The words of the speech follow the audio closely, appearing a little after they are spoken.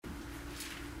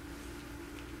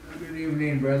Good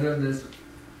evening, brethren. This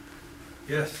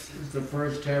Yes. is the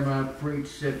first time I've preached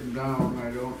sitting down.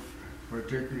 I don't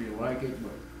particularly like it,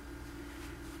 but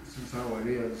this is how it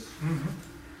is.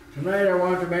 Tonight I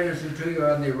want to minister to you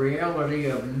on the reality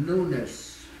of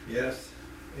newness. Yes.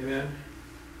 Amen.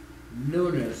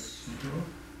 Newness.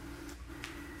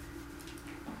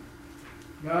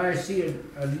 Now I see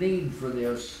a need for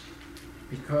this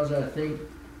because I think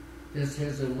this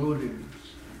has eluded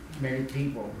many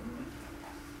people.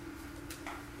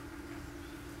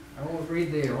 I won't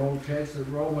read the whole text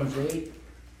of Romans 8.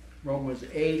 Romans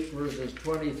 8 verses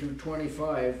 20 through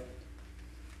 25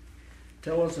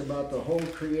 tell us about the whole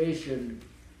creation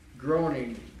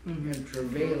groaning and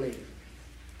travailing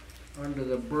under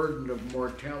the burden of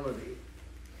mortality.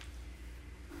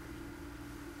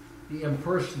 The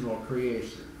impersonal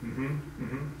creation.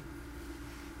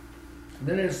 And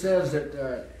then it says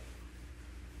that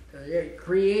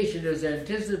creation is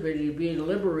anticipated being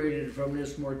liberated from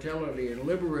this mortality and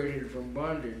liberated from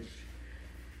bondage.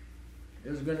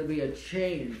 There's going to be a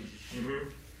change.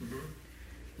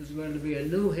 There's going to be a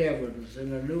new heavens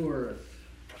and a new earth.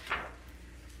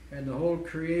 And the whole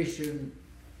creation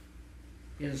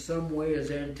in some way is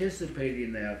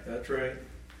anticipating that. That's right.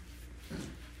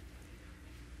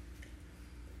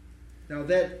 Now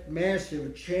that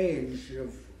massive change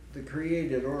of the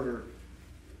created order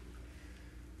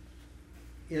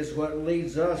is what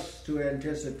leads us to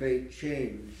anticipate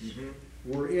change.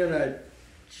 We're in a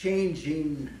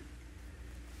changing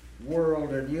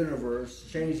world and universe,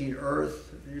 changing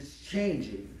earth. It's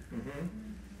changing.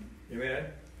 Amen.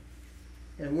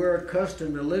 And we're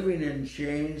accustomed to living in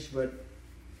change, but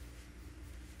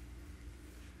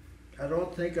I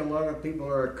don't think a lot of people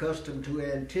are accustomed to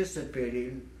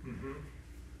anticipating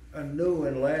a new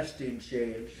and lasting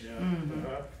change.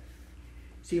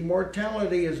 See,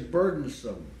 mortality is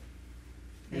burdensome.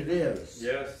 It is.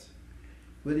 Yes.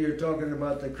 Whether you're talking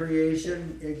about the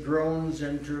creation, it groans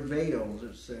and travails,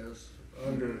 it says,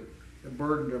 under the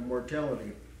burden of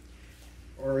mortality.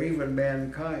 Or even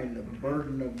mankind, the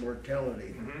burden of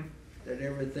mortality. That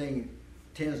everything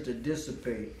tends to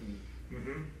dissipate.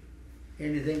 And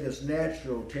anything that's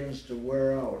natural tends to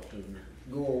wear out and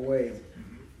go away.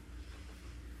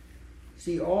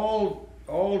 See, all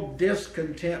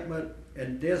discontentment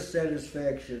and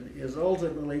dissatisfaction is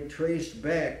ultimately traced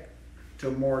back to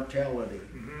mortality.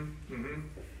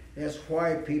 That's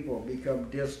why people become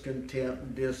discontent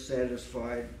and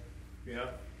dissatisfied. Yeah.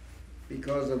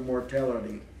 Because of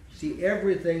mortality. See,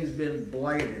 everything's been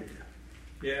blighted.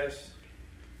 Yes.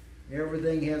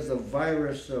 Everything has the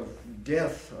virus of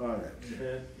death on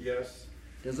it. Yes.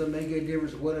 Doesn't make any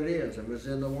difference what it is if it's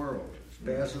in the world. It's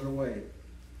passing away.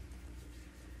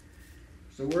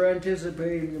 So we're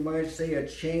anticipating, you might say, a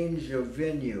change of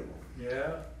venue.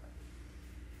 Yeah.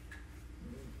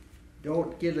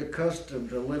 Don't get accustomed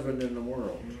to living in the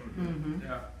world.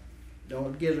 Yeah.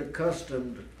 Don't get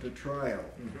accustomed to trial.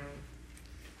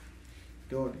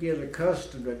 Don't get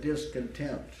accustomed to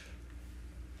discontent.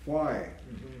 Why?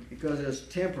 Because it's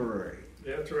temporary.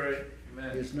 That's right.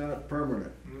 Amen. It's not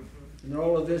permanent. And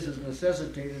all of this is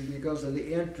necessitated because of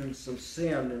the entrance of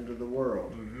sin into the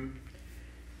world.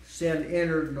 Sin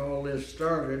entered and all this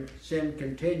started. Sin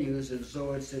continues, and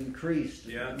so it's increased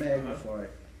and magnified.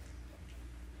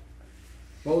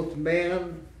 Both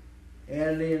man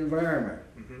and the environment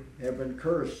have been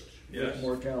cursed with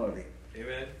mortality.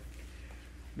 Amen.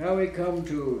 Now we come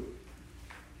to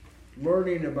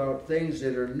learning about things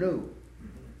that are new.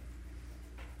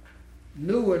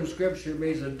 New in Scripture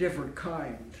means a different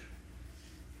kind.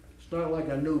 It's not like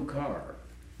a new car.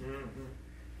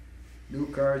 New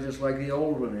car is just like the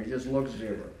old one. It just looks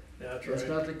different. That's right. That's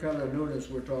not the kind of newness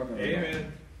we're talking about.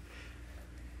 Amen.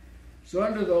 So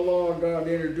under the law, God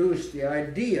introduced the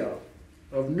idea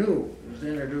of new. It was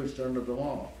introduced under the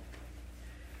law.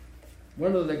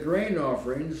 One of the grain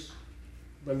offerings,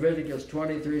 Leviticus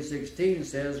 23:16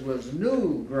 says, was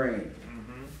new grain.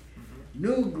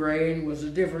 New grain was a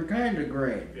different kind of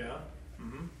grain. Yeah.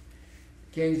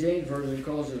 King James Version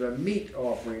calls it a meat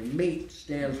offering. Meat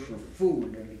stands for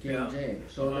food in the King James.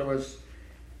 So there was,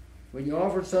 when you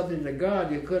offered something to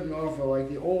God, you couldn't offer like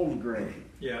the old grain.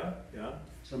 Yeah. Yeah.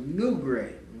 Some new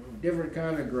grain, different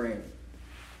kind of grain.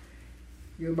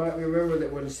 You might remember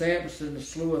that when Samson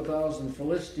slew 1,000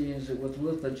 Philistines, it was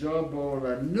with the jawbone,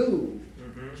 a new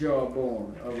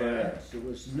jawbone of an ass. It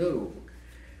was new.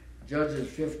 Judges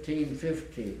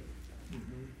 15:15.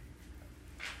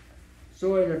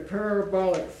 So in a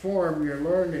parabolic form, you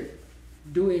learn that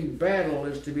doing battle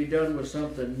is to be done with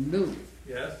something new.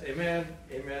 Yes. Amen.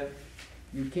 Amen.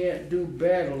 You can't do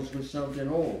battles with something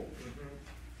old.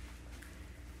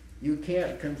 You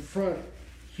can't confront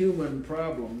human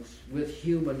problems with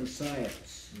human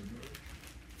science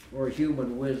or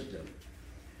human wisdom.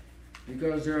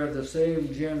 Because they're of the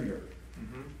same gender.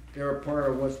 They're a part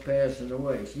of what's passing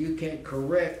away. So you can't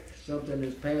correct something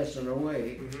that's passing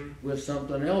away with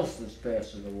something else that's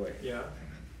passing away. Yeah.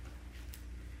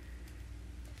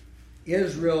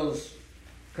 Israel's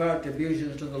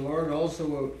contributions to the Lord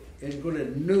also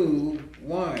included new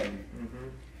wine.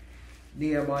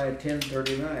 Nehemiah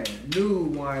 10:39. New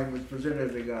wine was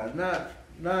presented to God,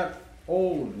 not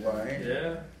old wine.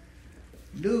 Yeah.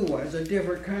 New wine is a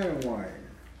different kind of wine.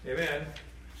 Amen.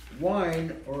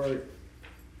 Wine, or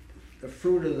the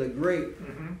fruit of the grape,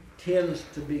 tends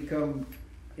to become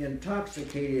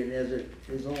intoxicated as it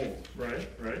is old. Right,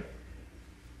 right.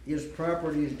 Its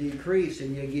properties decrease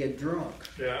and you get drunk.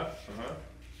 Yeah.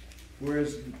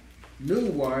 Whereas new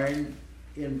wine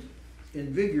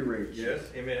invigorates you Yes,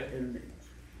 amen. and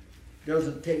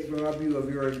doesn't rob you of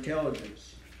your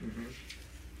intelligence.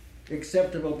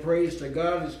 Acceptable praise to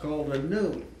God is called a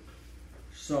new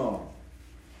song.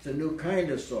 It's a new kind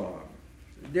of song,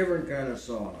 a different kind of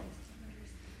song.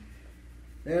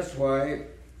 That's why,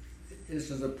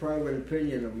 this is a private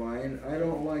opinion of mine, I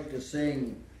don't like to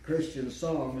sing Christian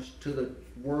songs to the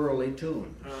worldly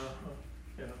tunes.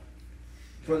 Yeah.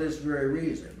 For this very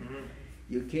reason.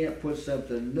 You can't put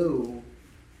something new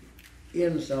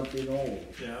in something old.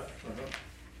 Yeah.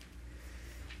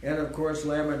 And of course,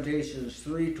 Lamentations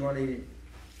 3:22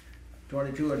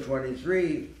 and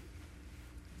 23,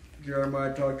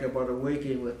 Jeremiah talked about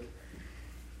awakening with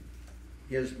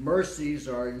his mercies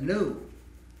are new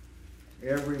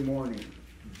every morning.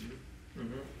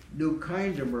 New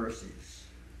kind of mercies.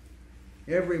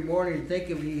 Every morning, think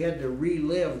if he had to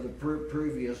relive the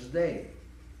previous day.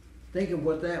 Think of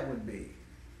what that would be.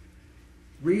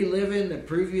 Reliving the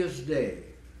previous day.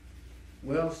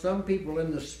 Well, some people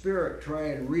in the spirit try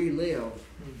and relive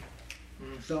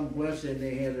some blessing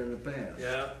they had in the past.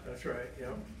 Yeah, that's right.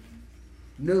 Yeah.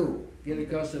 New. Get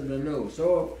accustomed to new.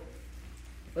 So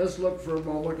let's look for a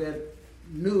moment at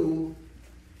new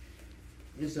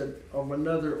is of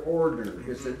another order.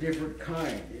 It's a different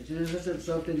kind. It isn't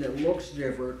something that looks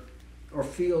different or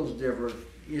feels different.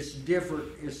 It's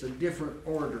different. It's a different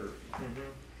order.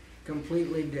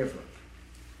 Completely different.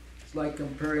 It's like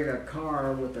comparing a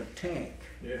car with a tank.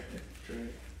 Yeah, that's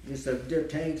right.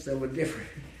 It's tanks of a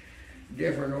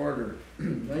different order.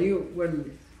 Now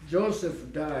when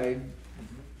Joseph died,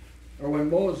 or when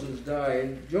Joseph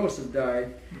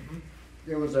died,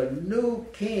 there was a new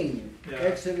king. Yeah.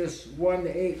 Exodus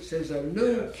 1:8 says a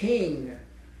new king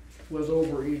was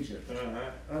over Egypt.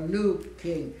 A new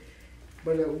king.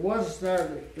 But it was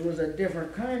a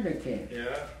different kind of king.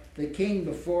 Yeah. The king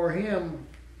before him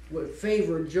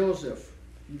favored Joseph,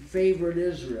 he favored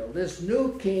Israel. This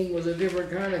new king was a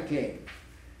different kind of king.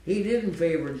 He didn't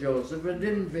favor Joseph and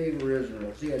didn't favor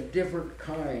Israel. See, a different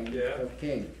kind of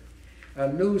king.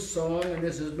 A new song, and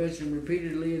this is mentioned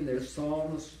repeatedly in their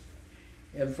Psalms.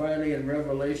 And finally in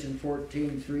Revelation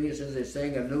 14:3 it says they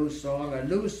sang a new song. A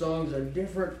new song is a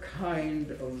different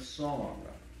kind of song.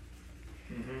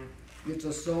 It's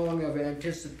a song of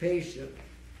anticipation.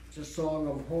 It's a song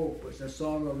of hope. It's a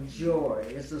song of joy.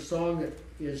 It's a song that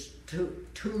is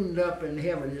tuned up in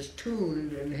heaven. It's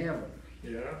tuned in heaven.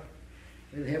 Yeah.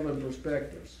 In heaven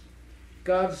perspectives.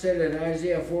 God said in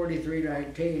Isaiah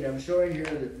 43:19, I'm showing here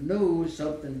that new is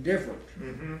something different.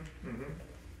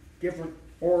 Different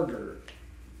order.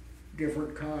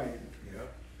 Different kind. Yeah.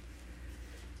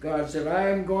 God said, I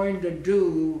am going to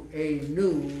do a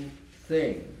new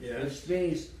thing. Yes. Which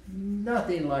means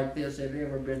nothing like this had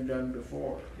ever been done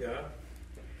before. Yeah.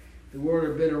 The word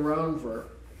had been around for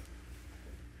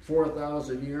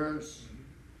 4,000 years,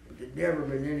 but there'd never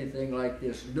been anything like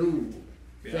this new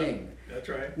thing. That's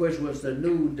right. Which was the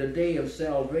day of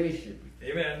salvation.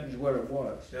 Amen. Is what it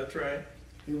was. That's right.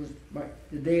 It was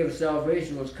the day of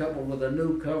salvation was coupled with a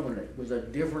new covenant. It was a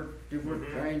different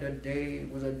kind of day.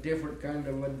 It was a different kind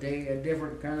of a day, a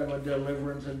different kind of a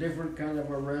deliverance, a different kind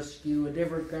of a rescue, a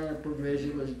different kind of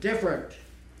provision. It was different.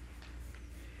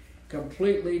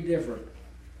 Completely different.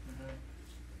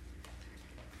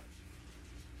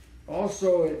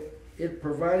 Also, it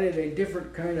provided a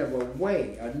different kind of a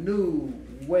way, a new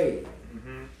way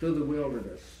through the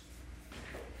wilderness.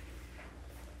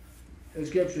 The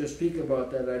scriptures speak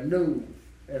about that, a new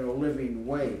and a living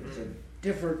way. It's a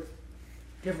different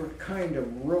kind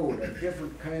of road, a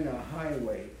different kind of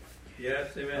highway.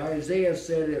 Yes, amen. Isaiah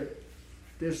said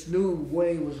this new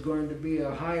way was going to be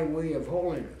a highway of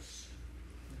holiness.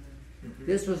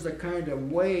 This was the kind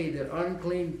of way that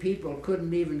unclean people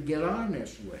couldn't even get on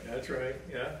this way. That's right,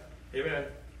 yeah. Amen.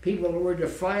 People who were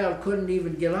defiled couldn't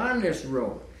even get on this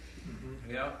road.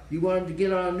 Yeah. You wanted to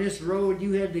get on this road,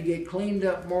 you had to get cleaned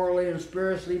up morally and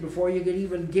spiritually before you could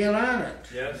even get on it.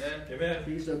 Yes. Amen.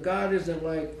 See, so God isn't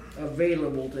like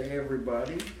available to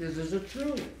everybody. This is a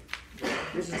truth.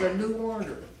 This is a new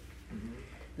order.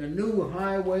 The new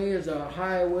highway is a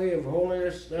highway of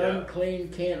holiness. The Yeah. unclean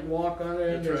can't walk on it,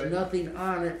 and That's there's right. nothing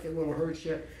on it that will hurt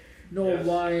you. No Yes.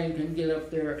 lion can get up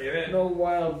there. Amen. No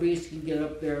wild beast can get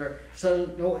up there. So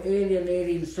no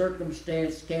alienating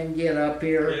circumstance can get up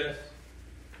here. Yes.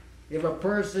 If a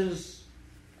person's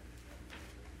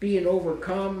being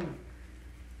overcome,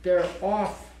 they're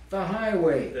off the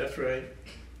highway. That's right.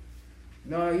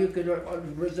 Now you could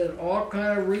present all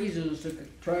kind of reasons to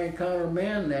try and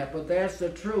countermand that, but that's the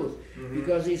truth.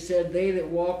 Because he said, "They that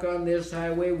walk on this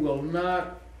highway will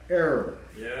not err.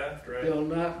 Yeah. Right. They'll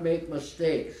not make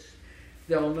mistakes.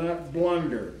 They'll not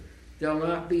blunder. They'll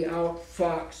not be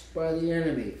outfoxed by the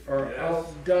enemy or Yes.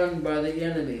 outdone by the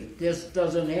enemy. This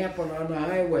doesn't happen on the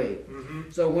highway.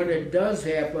 So when it does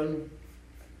happen,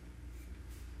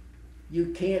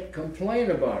 you can't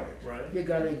complain about it. Right. You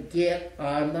got to get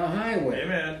on the highway.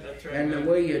 Amen. That's right. And the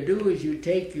way you do is you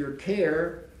take your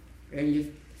care and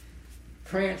you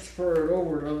transfer it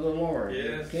over to the Lord.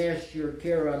 Yes. You cast your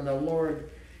care on the Lord,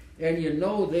 and you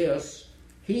know this,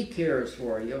 He cares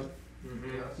for you.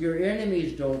 Your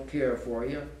enemies don't care for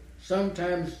you.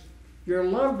 Sometimes your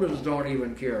loved ones don't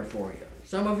even care for you.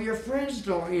 Some of your friends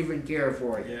don't even care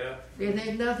for you. Yeah. They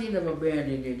think nothing of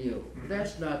abandoning you.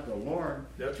 That's not the Lord.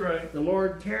 That's right. The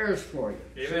Lord cares for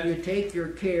you. So Amen. you take your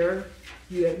care,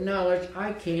 you acknowledge,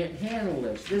 I can't handle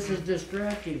this. This is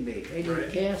distracting me. And you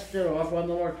Right. cast it off on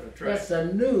the Lord. That's right. That's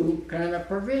a new kind of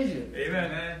provision.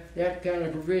 Amen. That kind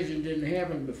of provision didn't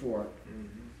happen before.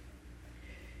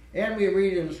 And we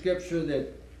read in Scripture that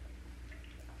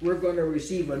we're going to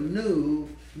receive a new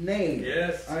name.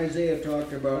 Yes. Isaiah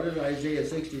talked about it, Isaiah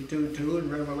 62:2 and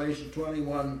Revelation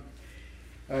 21,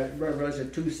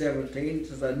 Revelation 2:17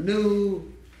 says a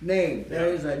new name. That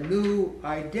Yeah. is a new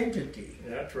identity.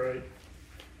 That's right.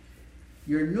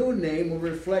 Your new name will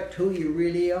reflect who you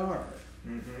really are.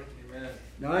 Amen.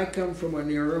 Now I come from an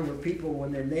era where people,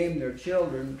 when they name their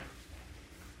children,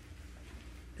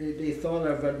 they thought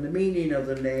of the meaning of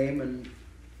the name and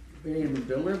named them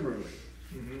deliberately.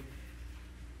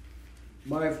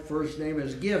 My first name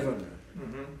is Given.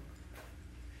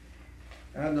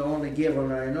 I'm the only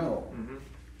Given I know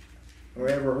or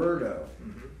ever heard of.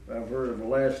 I've heard of the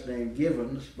last name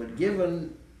Givens, but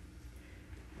Given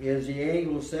is the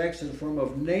Anglo-Saxon form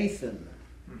of Nathan,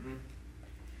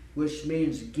 which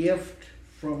means gift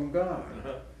from God.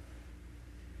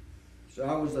 So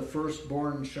I was the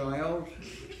firstborn child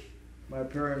my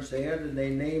parents had, and they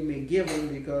named me Given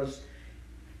because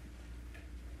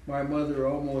my mother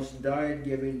almost died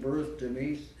giving birth to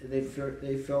me. They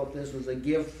felt this was a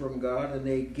gift from God, and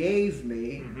they gave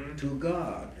me to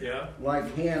God. Yeah.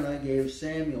 Like Hannah gave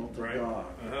Samuel to Right. God.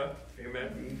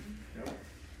 Amen. Yep.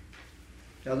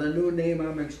 Now the new name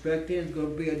I'm expecting is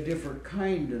going to be a different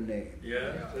kind of name.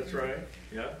 Yeah. That's right.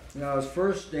 Yeah. When I was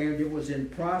first named, it was in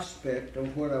prospect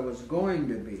of what I was going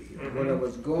to be, what I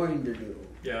was going to do.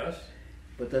 Yes.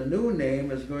 But the new name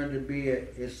is going to be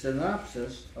a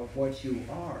synopsis of what you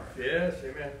are. Yes.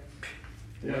 Amen.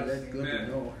 Boy, Yes. that's good to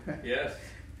know. Yes.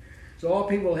 So all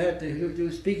people have to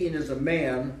do, speaking as a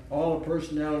man, all the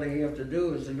personality you have to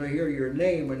do is to hear your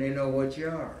name and they know what you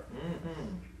are.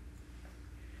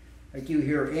 Like you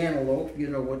hear antelope, you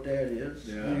know what that is.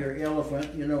 Yeah. You hear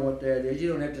elephant, you know what that is. You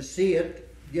don't have to see it,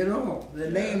 you know. The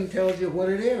name tells you what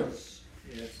it is.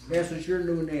 Yes. That's what your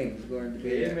new name is going to be,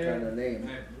 that Amen. kind of name.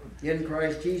 Amen. In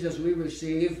Christ Jesus we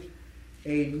receive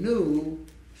a new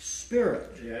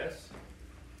spirit. Yes.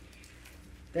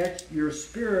 That's your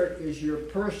spirit is your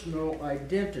personal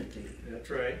identity. That's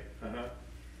right.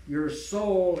 Your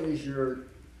soul is your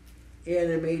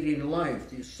animating life.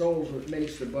 The soul's what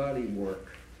makes the body work.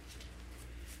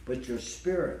 But your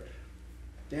spirit,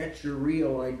 that's your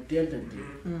real identity.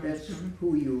 That's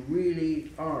who you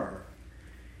really are.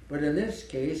 But in this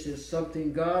case, it's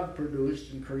something God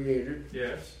produced and created.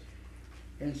 Yes.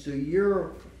 And so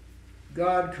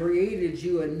God created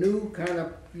you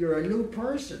you're a new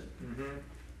person.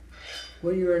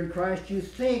 When you're in Christ, you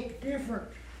think different.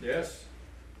 Yes.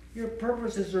 Your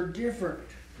purposes are different.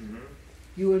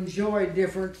 You enjoy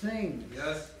different things.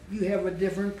 Yes. You have a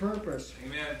different purpose.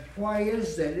 Amen. Why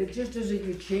is that? It just isn't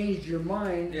you changed your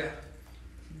mind. Yeah.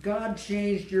 God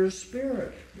changed your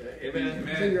spirit. Yeah. Amen.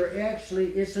 Amen. So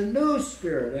it's a new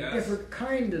spirit, a Yes. different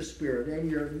kind of spirit. And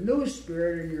your new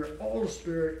spirit and your old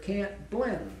spirit can't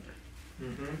blend.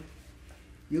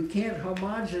 You can't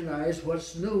homogenize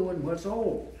what's new and what's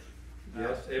old.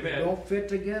 Yes, They amen. don't fit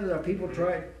together. People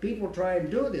try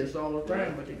and do this all the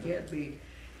time, but it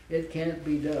can't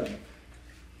be done.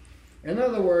 In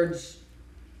other words,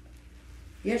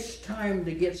 it's time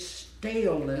to get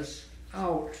staleness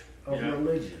out of Yeah.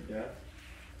 religion. Yeah.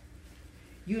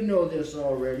 You know this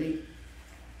already,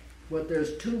 but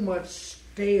there's too much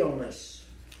staleness,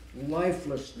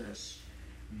 lifelessness,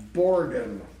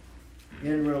 boredom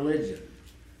in religion.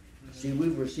 See,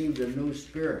 we've received a new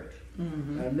spirit,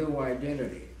 a new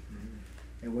identity.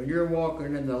 And when you're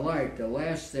walking in the light, the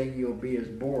last thing you'll be is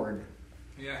bored.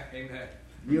 Yeah, amen.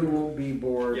 You won't be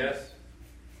bored. Yes.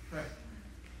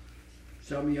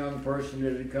 Some young person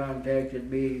that had contacted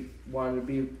me, wanted to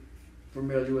be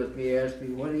familiar with me, asked me,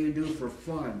 what do you do for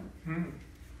fun? Hmm.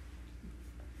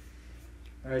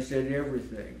 I said,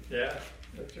 everything. Yeah,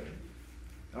 that's right.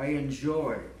 I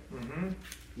enjoy Mm-hmm.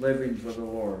 living for the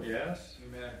Lord. Yes.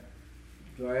 Amen.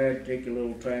 So I had to take a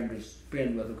little time to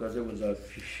spin with him because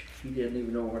he didn't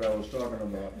even know what I was talking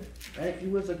about. He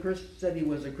was said he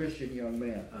was a Christian young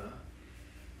man.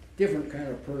 Different kind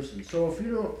of person. So if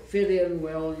you don't fit in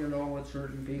well, you know, with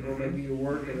certain people, maybe you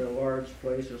work in a large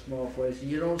place, a small place,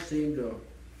 and you don't seem to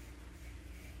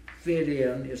fit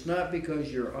in, it's not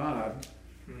because you're odd,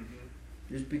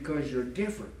 Mm-hmm. it's because you're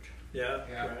different. Yeah,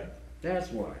 Yeah. right. That's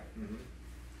why. Mm-hmm.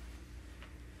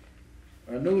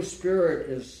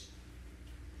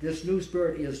 This new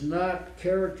spirit is not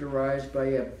characterized by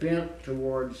a bent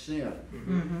towards sin.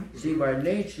 Mm-hmm. See, by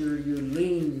nature you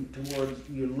lean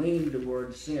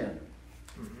towards sin.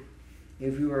 Mm-hmm.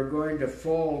 If you are going to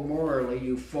fall morally,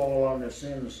 you fall on the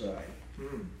sin side.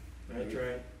 Mm-hmm. That's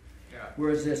right. Yeah.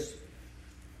 Whereas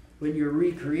when you're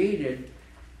recreated,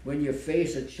 when you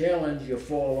face a challenge, you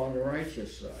fall on the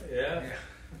righteous side. Yeah.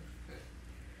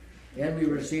 And we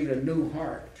received a new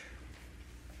heart.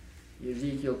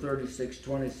 Ezekiel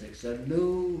 36:26, a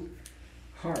new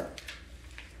heart.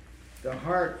 The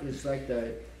heart is like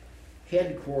the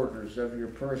headquarters of your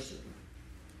person.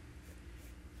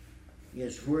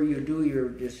 It's where you do your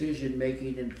decision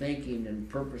making and thinking and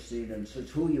purposing, and so it's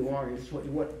who you are. It's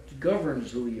what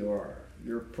governs who you are.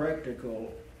 Your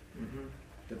practical, Mm-hmm.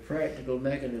 the practical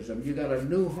mechanism. You got a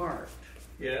new heart.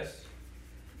 Yes.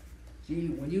 See,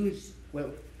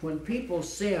 when people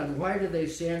sin, why do they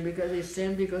sin? Because they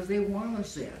sin because they want to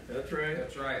sin. That's right.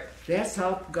 That's right. That's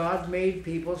how God made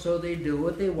people, so they do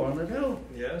what they want to do.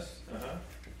 Yes. Uh-huh.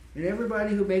 And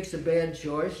everybody who makes a bad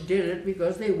choice did it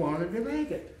because they wanted to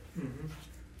make it. Mm-hmm.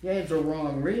 Yeah, it's a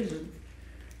wrong reason.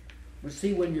 But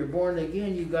see, when you're born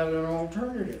again, you got an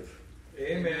alternative.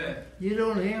 Amen. You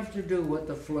don't have to do what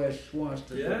the flesh wants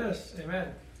to do. Yes. Amen.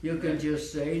 You can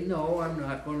just say, no, I'm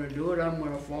not going to do it. I'm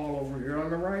going to fall over here on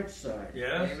the right side.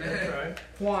 Yes. Amen. That's right.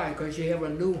 Why? Because you have a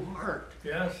new heart.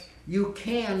 Yes. You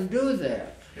can do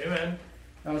that. Amen.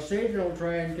 Now, Satan will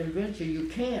try and convince you you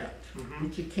can't. Mm-hmm.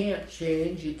 That you can't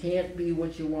change. You can't be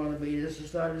what you want to be. This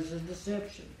is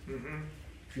deception. Mm-hmm.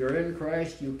 If you're in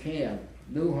Christ, you can.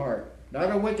 New heart.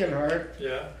 Not a wicked heart.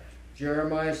 Yeah.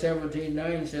 Jeremiah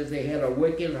 17:9 says they had a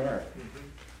wicked heart. Mm-hmm.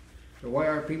 So why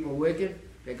are people wicked?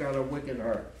 They got a wicked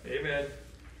heart. Amen.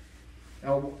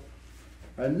 Now,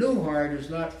 a new heart is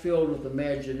not filled with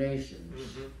imaginations,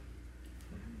 Mm-hmm.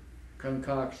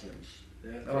 concoctions.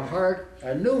 That's A right. heart,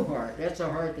 a new heart, that's a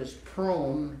heart that's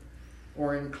prone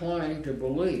or inclined to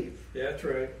believe. That's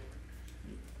right.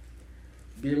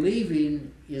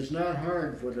 Believing is not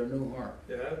hard for the new heart.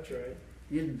 That's right.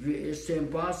 It's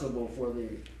impossible for the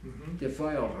Mm-hmm.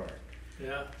 defiled heart.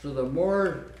 Yeah. So the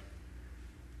more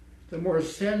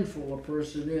sinful a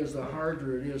person is, the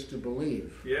harder it is to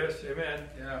believe. Yes. Amen.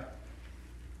 Yeah.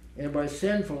 And by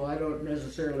sinful, I don't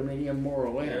necessarily mean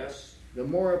immoral acts. The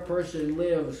more a person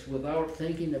lives without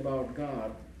thinking about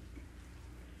God,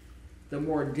 the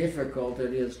more difficult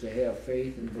it is to have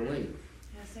faith and believe.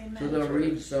 Yes, amen. So they'll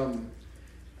read some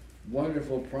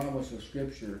wonderful promise of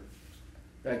Scripture,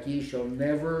 like ye shall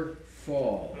never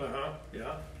fall. Uh-huh.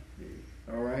 Yeah.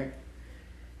 All right?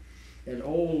 An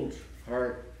old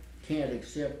heart can't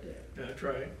accept that. That's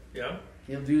right. Yeah.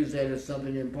 He views that as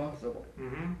something impossible.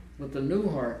 Mm-hmm. But the new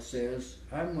heart says,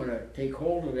 I'm going to take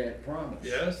hold of that promise.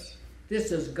 Yes.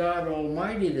 This is God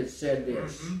Almighty that said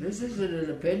this. Mhm. This isn't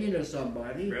an opinion of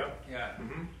somebody. Yeah. Yeah.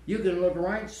 Mm-hmm. You can look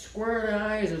right square in the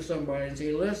eyes of somebody and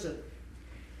say, listen,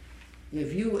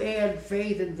 if you add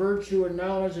faith and virtue and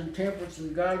knowledge and temperance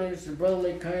and godliness and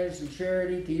brotherly kindness and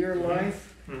charity to your life,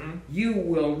 Mm-hmm. you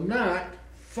will not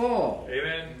fall.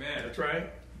 Amen. Amen. That's right.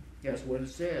 That's what it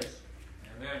says.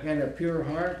 Amen. And a pure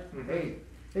heart, Mhm. hey,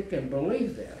 it can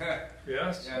believe that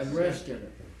Yes. Yes. and rest in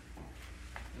it.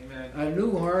 Amen. A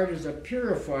new heart is a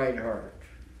purified heart.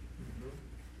 Mm-hmm.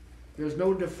 There's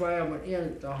no defilement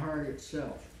in the heart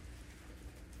itself.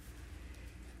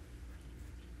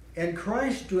 And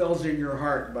Christ dwells in your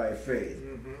heart by faith.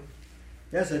 Mm-hmm.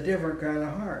 That's a different kind of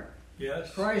heart.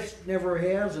 Yes. Christ never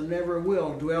has and never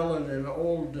will dwell in an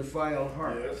old defiled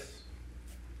heart. Yes.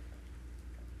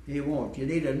 He won't. You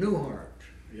need a new heart.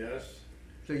 Yes.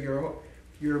 So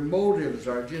your motives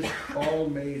are just all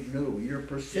made new. Your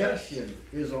perception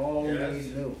is all Yes.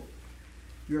 made new.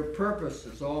 Your purpose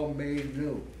is all made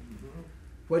new. Mm-hmm.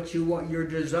 What you want, your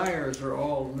desires are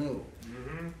all new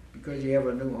Mm-hmm. because you have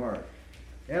a new heart.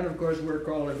 And of course, we're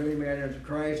called, if any man is in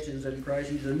Christ,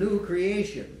 he's a new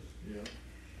creation. Yeah.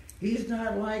 He's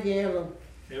not like Adam.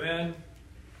 Amen.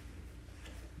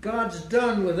 God's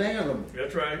done with Adam.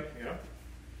 That's right. Yeah.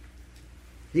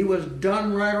 He was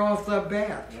done right off the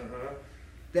bat. Uh-huh.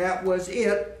 That was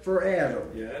it for Adam.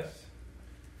 Yes.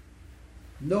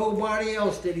 Nobody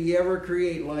else did he ever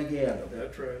create like Adam.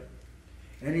 That's right.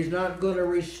 And he's not going to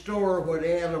restore what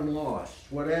Adam lost.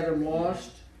 What Adam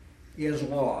lost is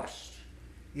lost.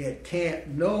 It can't,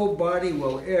 nobody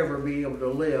will ever be able to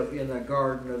live in the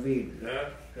Garden of Eden. Yeah.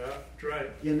 Yeah. That's right.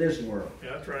 In this world. Yeah.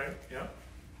 That's right. Yeah.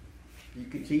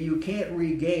 You can't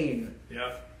regain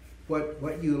Yeah.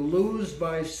 what you lose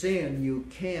by sin, you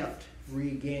can't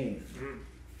regain.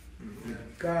 Mm-hmm. You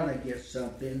gotta get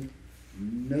something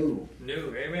new.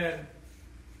 New. Amen.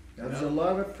 There's a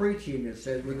lot of preaching that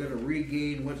says we're going to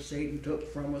regain what Satan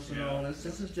took from us and all this.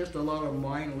 This is just a lot of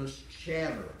mindless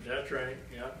chatter. That's right.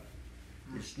 Yeah.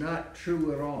 It's not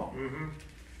true at all. Mm-hmm.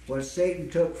 What Satan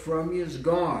took from you is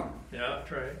gone. Yeah.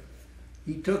 That's right.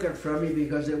 He took it from you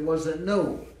because it wasn't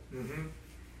new. Mm-hmm.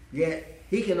 Yet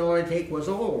he can only take what's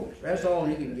old. That's all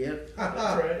he can get.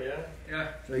 That's right. Yeah. Yeah.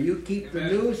 So you keep the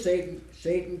Amen. new.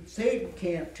 Satan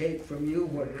can't take from you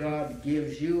what God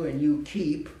gives you, and you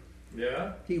keep.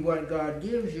 Yeah. See, what God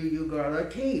gives you, you gotta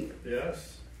keep.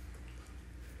 Yes.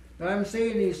 Now, I'm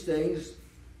saying these things.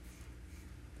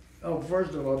 Oh,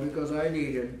 first of all, because I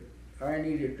needed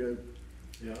to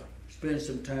Yeah. spend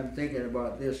some time thinking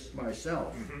about this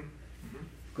myself, Mm-hmm.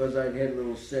 because I'd had a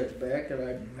little setback,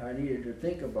 and I needed to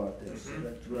think about this. Mhm.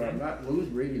 That's where I'm not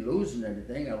really losing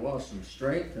anything. I lost some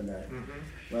strength, and Mm-hmm.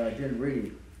 but I didn't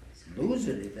really lose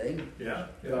anything. Yeah.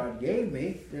 Yeah. God gave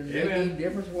me. Didn't make Amen. any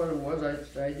difference what it was.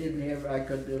 I didn't have.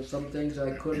 There's some things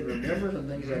I couldn't remember, some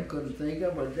things I couldn't think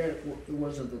of, but it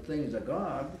wasn't the things of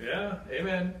God. Yeah.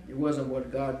 Amen. It wasn't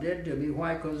what God did to me.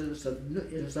 Why? Because it's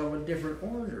of a different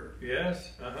order.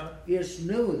 Yes. Uh-huh. It's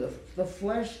new. The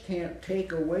flesh can't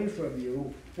take away from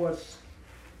you what's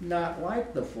not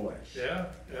like the flesh. Yeah.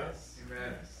 Yeah.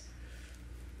 Amen.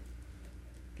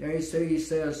 Okay, so he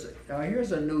says, now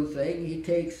here's a new thing. He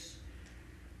takes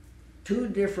two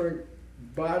different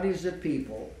bodies of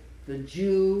people, the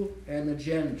Jew and the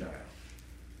Gentile.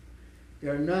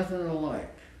 They're nothing alike.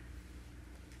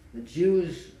 The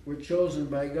Jews were chosen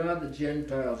by God, the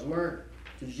Gentiles weren't.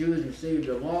 The Jews received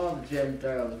the law, the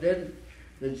Gentiles didn't.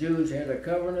 The Jews had a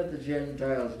covenant, the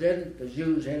Gentiles didn't. The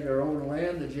Jews had their own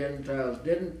land, the Gentiles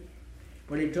didn't.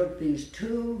 But he took these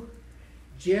two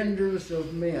genders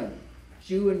of men,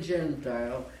 Jew and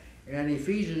Gentile, and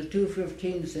Ephesians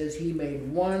 2:15 says he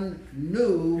made one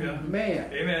new Yeah.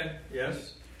 man. Amen.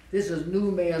 Yes. This is new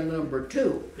man number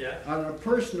 2. Yeah. On a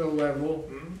personal level,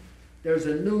 Mm-hmm.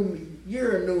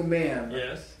 you're a new man.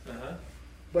 Yes. Uh-huh.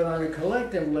 But on a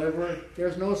collective level,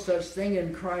 there's no such thing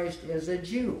in Christ as a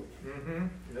Jew. Mm-hmm.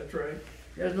 That's right.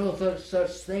 There's no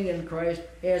such thing in Christ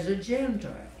as a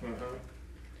Gentile. Uh-huh.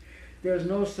 There's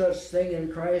no such thing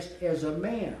in Christ as a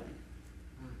man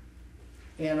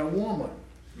and a woman.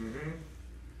 Mm-hmm.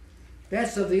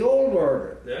 That's of the old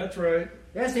order. That's right.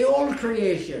 That's the old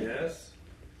creation. Yes.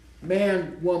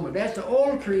 Man, woman. That's the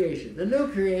old creation. The new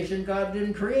creation, God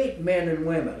didn't create men and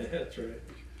women. That's right.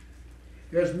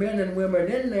 There's men and women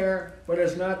in there, but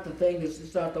it's not the thing.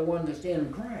 It's not the one that's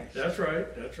in Christ. That's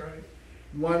right. That's right.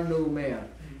 One new man.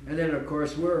 And then, of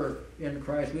course, we're in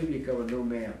Christ. We become a new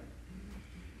man.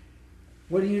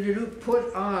 What do you do?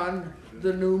 Put on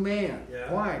the new man.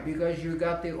 Yeah. Why? Because you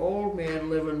got the old man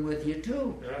living with you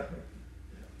too. Yeah.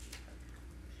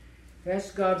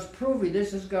 That's God's proving.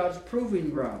 This is God's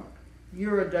proving ground.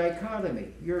 You're a dichotomy.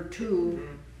 You're two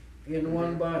in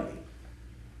one body.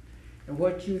 And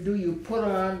what you do, you put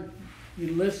on,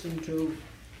 you listen to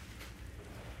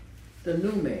the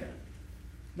new man,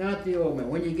 not the old man.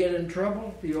 When you get in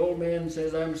trouble, the old man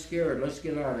says, I'm scared, let's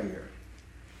get out of here.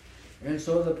 And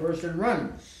so the person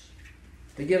runs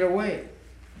to get away.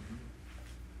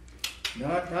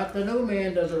 Not the new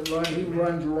man doesn't run, he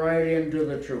runs right into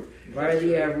the troop. Right,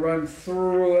 you have run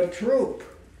through a troop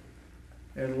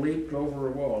and leaped over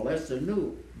a wall. That's the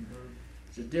new.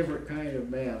 It's a different kind of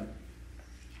man.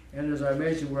 And as I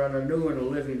mentioned, we're on a new and a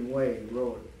living way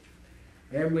road.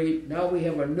 And now we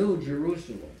have a new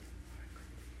Jerusalem.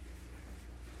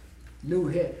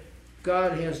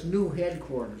 God has new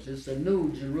headquarters. It's a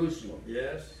new Jerusalem.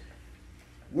 Yes.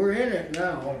 We're in it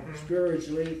now, Mhm.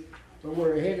 spiritually, but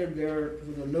we're headed there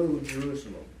for the new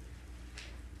Jerusalem.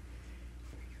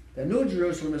 The new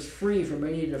Jerusalem is free from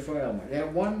any defilement.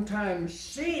 At one time,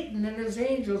 Satan and his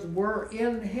angels were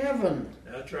in heaven.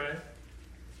 That's right.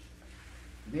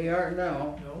 They aren't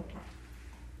now, No.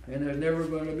 and there's never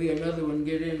going to be another one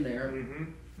get in there. Mm-hmm.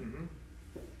 Mm-hmm.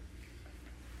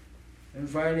 And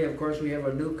finally, of course, we have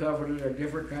a new covenant, a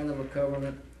different kind of a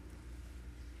covenant.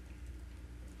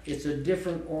 It's a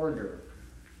different order.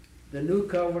 The new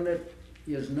covenant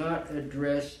is not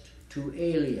addressed to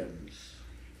aliens.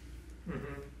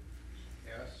 Mm-hmm.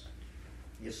 Yes.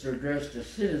 It's addressed to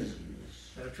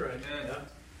citizens. That's right. Amen. Yeah.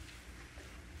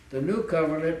 The new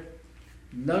covenant,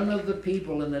 none of the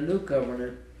people in the new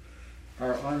covenant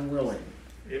are unwilling.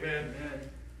 Amen. Amen.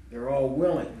 They're all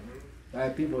willing. Mm-hmm. Thy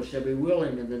people shall be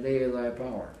willing in the day of thy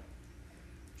power.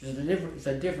 It's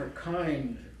a different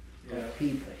kind Yeah. of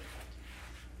people.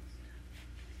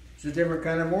 It's a different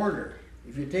kind of order.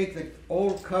 If you take the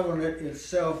old covenant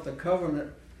itself, the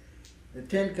covenant, the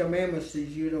 10 Commandments,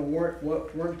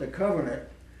 weren't the covenant.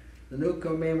 The new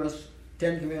commandments,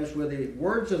 10 Commandments were the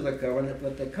words of the covenant,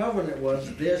 but the covenant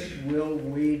was, this will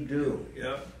we do.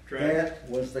 Yeah. That's right. That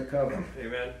was the covenant.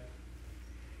 Amen.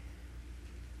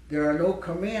 There are no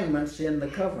commandments in the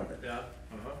covenant Yeah.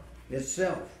 Uh-huh.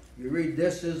 itself. You read,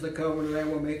 this is the covenant I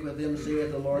will make with them,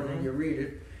 saith the Lord, and you read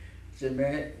it. It's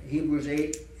in Hebrews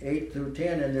 8 through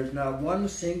 10, and there's not one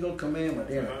single commandment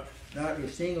in it. Uh-huh. Not a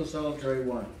single solitary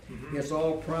one. Mhm. It's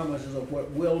all promises of what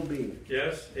will be.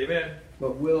 Yes. Amen.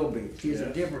 What will be. See, it's a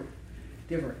Yes.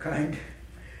 different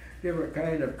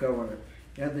kind of covenant.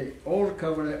 And the old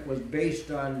covenant was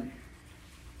based on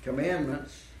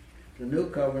commandments. The new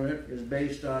covenant is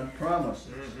based on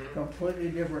promises. Mhm. A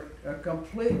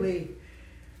completely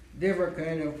different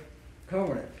kind of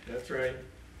covenant. That's right.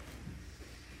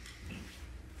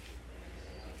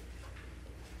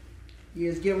 He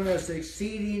has given us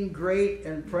exceeding great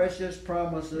and precious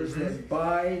promises that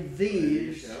by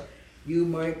these Yeah. you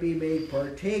might be made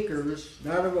partakers,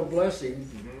 not of a blessing,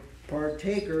 Mm-hmm.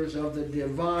 partakers of the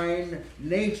divine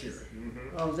nature.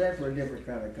 Mm-hmm. How's that for a different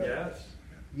kind of covenant? Yes.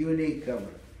 Unique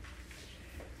covenant.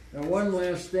 Now, one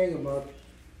last thing about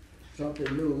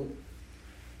something new.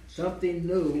 Something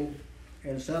new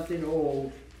and something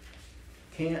old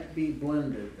can't be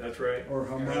blended That's right. or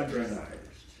That's right. homogenized.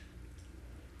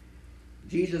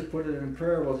 Jesus put it in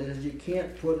parables. He says you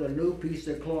can't put a new piece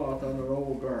of cloth on an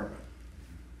old garment.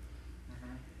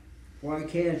 Mhm. Why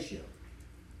can't you?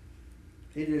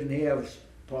 They didn't have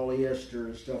polyester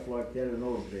and stuff like that in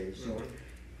those days. So Mhm.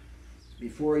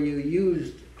 before you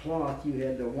used cloth, you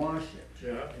had to wash it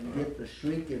Yeah. and get the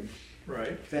shrinkage.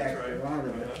 Right. factor That's right. out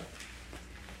of it.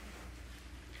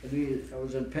 Uh-huh. I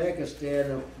was in Pakistan,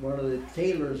 and one of the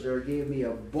tailors there gave me a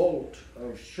bolt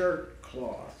of shirt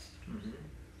cloth. Mhm.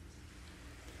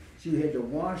 So you had to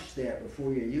wash that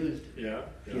before you used it. Yeah.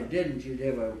 If Yeah. you didn't, you'd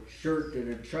have a shirt that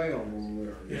a child will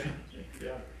wear. Yeah.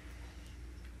 Yeah.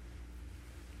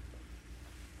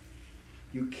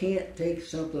 You can't take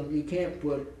something, you can't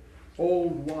put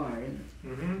old wine,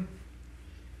 Mm-hmm.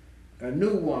 a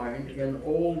new wine, in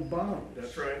old bottles.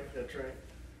 That's right. That's right.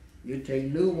 You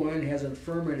take new wine, hasn't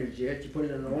fermented yet, you put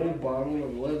it in an old bottle, the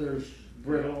leather's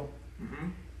brittle, Mm-hmm.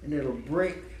 and it'll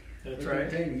break That's the right.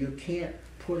 container. You can't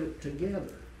put it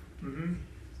together. Mm-hmm.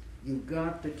 You've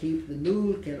got to keep the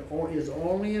new is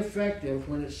only effective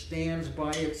when it stands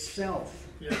by itself.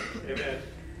 Yeah. Amen.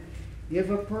 If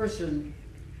a person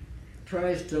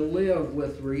tries to live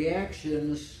with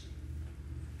reactions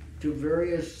to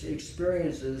various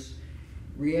experiences,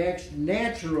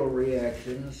 natural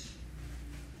reactions,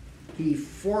 he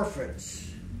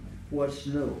forfeits what's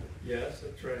new. Yes.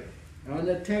 That's right. On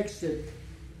the text that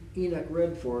Enoch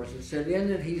read for us, it said, in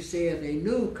it he saith a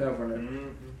new covenant. Mm-hmm.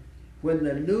 When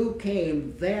the new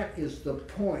came, that is the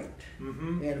point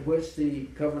Mm-hmm. at which the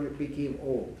covenant became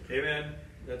old. Amen.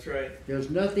 That's right. There's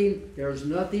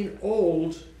nothing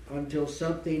old until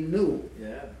something new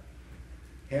Yeah.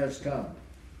 has come.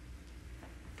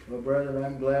 Well, brethren,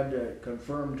 I'm glad to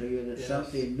confirm to you that Yes.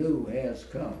 something new has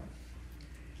come.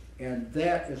 And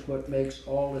that is what makes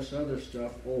all this other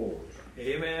stuff old.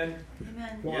 Amen.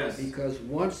 Amen. Why? Yes. Because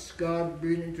once God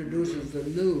introduces the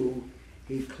new,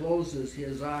 he closes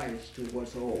his eyes to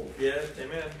what's old. Yes.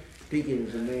 Amen. Speaking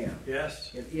as a man.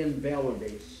 Yes. It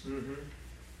invalidates Mm-hmm.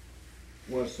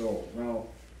 what's old. Now,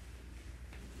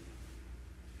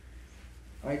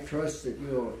 I trust that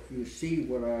you see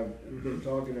what I've been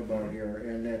talking about here,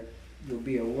 and that you'll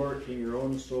be alert, and your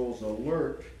own soul's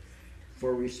alert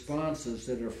for responses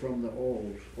that are from the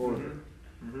old order,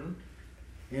 Mm-hmm.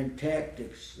 and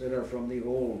tactics that are from the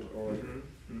old order,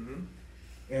 Mm-hmm.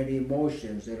 and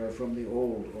emotions that are from the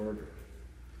old order,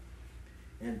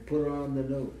 and put on the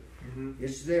new. Mm-hmm.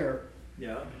 It's there.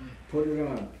 Yeah. Put it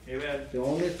on. Amen. The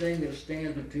only thing that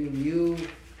stands between you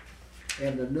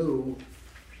and the new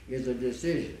is a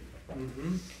decision.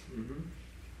 Mm-hmm. Mm-hmm.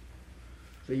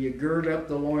 So you gird up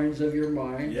the loins of your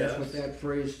mind. Yes. That's what that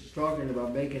phrase is talking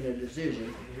about, making a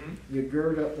decision. Mm-hmm. You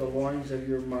gird up the loins of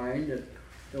your mind. And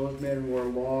those men wore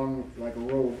long, like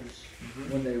robes.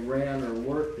 Mm-hmm. When they ran or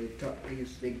worked,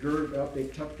 they girded up, they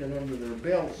tucked it under their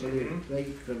belt so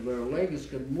Mhm. their legs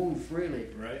could move freely.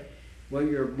 Right. Well,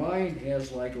 your mind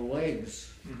has like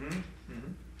legs, Mm-hmm.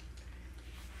 Mm-hmm.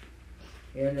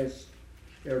 and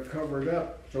they're covered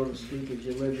up, so to speak, as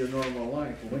you live your normal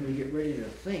life. But when you get ready to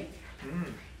think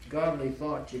Mm-hmm. godly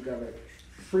thoughts, you gotta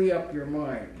free up your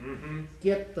mind. Mm-hmm.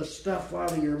 Get the stuff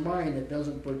out of your mind that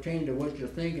doesn't pertain to what you're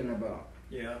thinking about.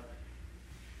 Yeah.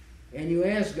 And you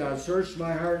ask God, search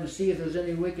my heart and see if there's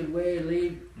any wicked way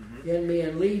Mm-hmm. in me,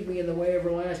 and lead me in the way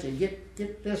everlasting. Get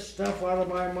this stuff out of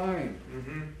my mind.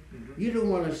 Mm-hmm. Mm-hmm. You don't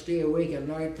want to stay awake at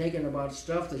night thinking about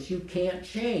stuff that you can't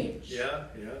change. Yeah.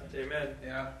 Yeah. Amen.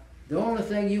 Yeah. The only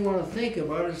thing you want to think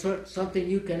about is something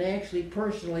you can actually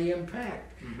personally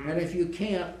impact. Mm-hmm. And if you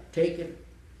can't, take it,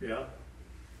 Yeah.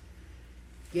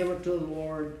 give it to the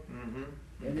Lord, Mm-hmm.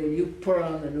 and then you put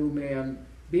on the new man.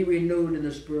 Be renewed in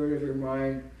the spirit of your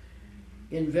mind.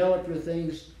 Envelop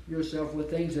yourself with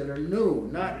things that are new.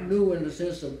 Not new in the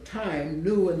sense of time,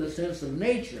 new in the sense of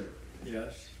nature.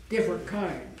 Yes. Different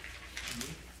kind.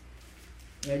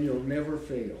 And you'll never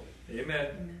fail.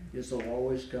 Amen. This will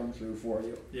always come through for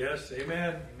you. Yes.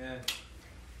 Amen. Amen.